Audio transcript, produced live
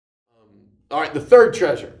All right, the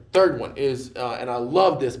third one is, and I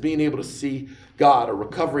love this, being able to see God, a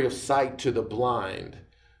recovery of sight to the blind.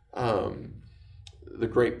 The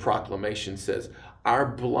Great Proclamation says, our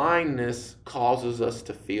blindness causes us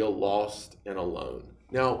to feel lost and alone.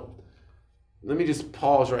 Now, let me just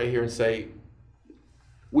pause right here and say,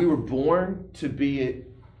 we were born to be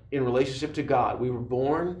in relationship to God. We were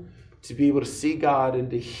born to be able to see God and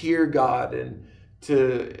to hear God and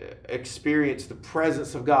to experience the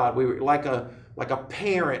presence of God. We were like a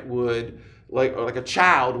parent would, or like a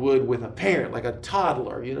child would with a parent, like a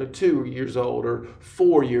toddler, 2 years old or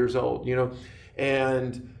 4 years old,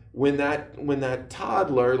 and when that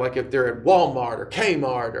toddler, like if they're at Walmart or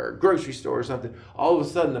Kmart or grocery store or something, all of a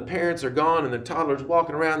sudden the parents are gone and the toddler's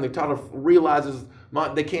walking around, and the toddler realizes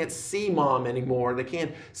they can't see mom anymore. They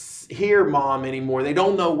can't hear mom anymore. They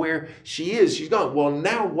don't know where she is. She's gone. Well,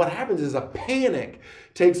 now what happens is a panic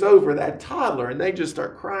takes over that toddler, and they just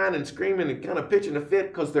start crying and screaming and kind of pitching a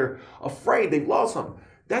fit because they're afraid they've lost something.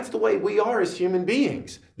 That's the way we are as human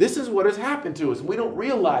beings. This is what has happened to us. We don't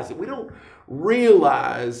realize it. We don't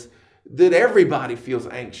realize that everybody feels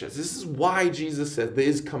anxious. This is why Jesus said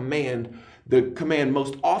his command, the command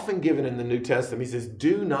most often given in the New Testament, he says,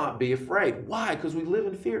 do not be afraid. Why? Because we live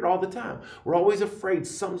in fear all the time. We're always afraid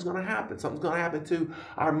something's going to happen. Something's going to happen to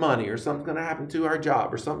our money, or something's going to happen to our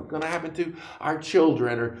job, or something's going to happen to our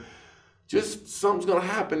children, or just something's going to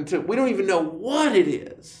happen to, we don't even know what it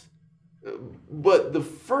is. But the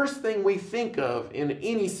first thing we think of in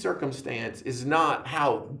any circumstance is not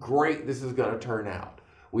how great this is going to turn out.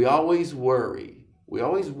 We always worry. We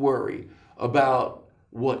always worry about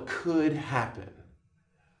what could happen,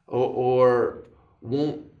 or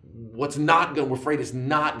what's not going. We're afraid it's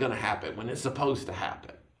not going to happen when it's supposed to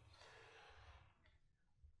happen.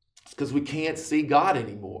 It's because we can't see God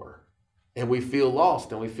anymore, and we feel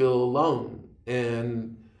lost, and we feel alone,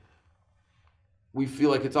 and we feel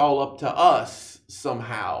like it's all up to us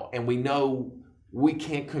somehow, and we know we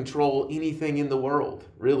can't control anything in the world,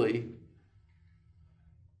 really.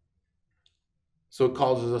 So it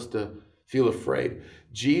causes us to feel afraid.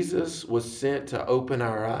 Jesus was sent to open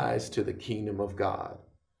our eyes to the kingdom of God.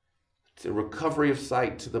 It's a recovery of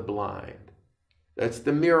sight to the blind. That's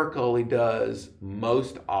the miracle he does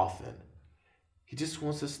most often. He just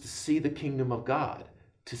wants us to see the kingdom of God,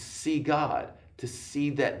 to see God, to see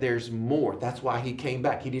that there's more. That's why he came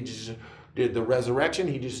back. He did the resurrection.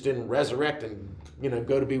 He just didn't resurrect and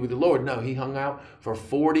go to be with the Lord. No, he hung out for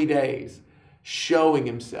 40 days showing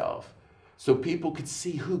himself so people could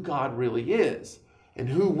see who God really is and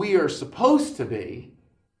who we are supposed to be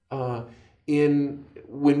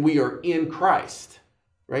when we are in Christ.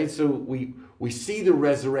 Right? So we see the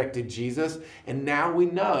resurrected Jesus, and now we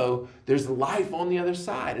know there's life on the other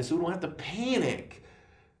side. And so we don't have to panic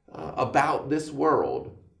about this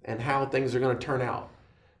world and how things are going to turn out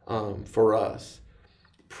for us.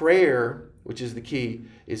 Prayer, which is the key,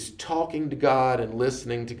 is talking to God and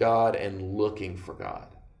listening to God and looking for God.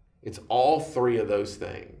 It's all three of those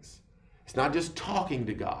things. It's not just talking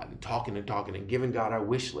to God and talking and giving God our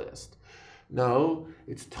wish list. No,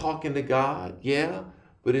 it's talking to God, yeah,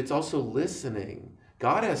 but it's also listening.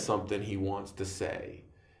 God has something he wants to say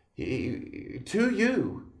to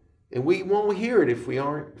you. And we won't hear it if we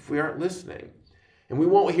aren't listening. And we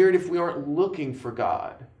won't hear it if we aren't looking for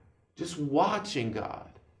God. Just watching God.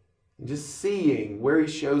 And just seeing where he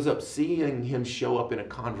shows up. Seeing him show up in a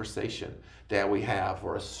conversation that we have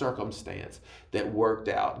or a circumstance that worked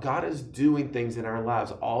out. God is doing things in our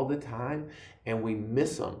lives all the time, and we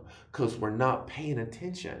miss them because we're not paying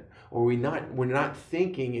attention, or we're not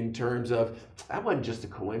thinking in terms of, that wasn't just a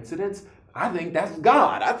coincidence. I think that's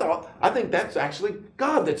God. I think that's actually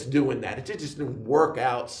God that's doing that. It just didn't work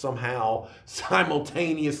out somehow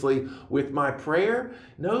simultaneously with my prayer.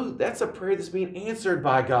 No, that's a prayer that's being answered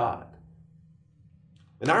by God.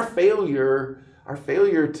 And our failure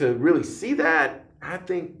to really see that, I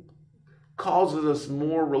think, causes us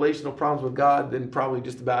more relational problems with God than probably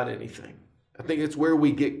just about anything. I think it's where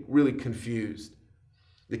we get really confused.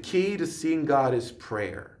 The key to seeing God is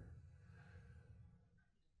prayer.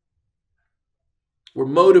 We're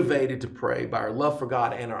motivated to pray by our love for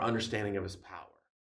God and our understanding of his power.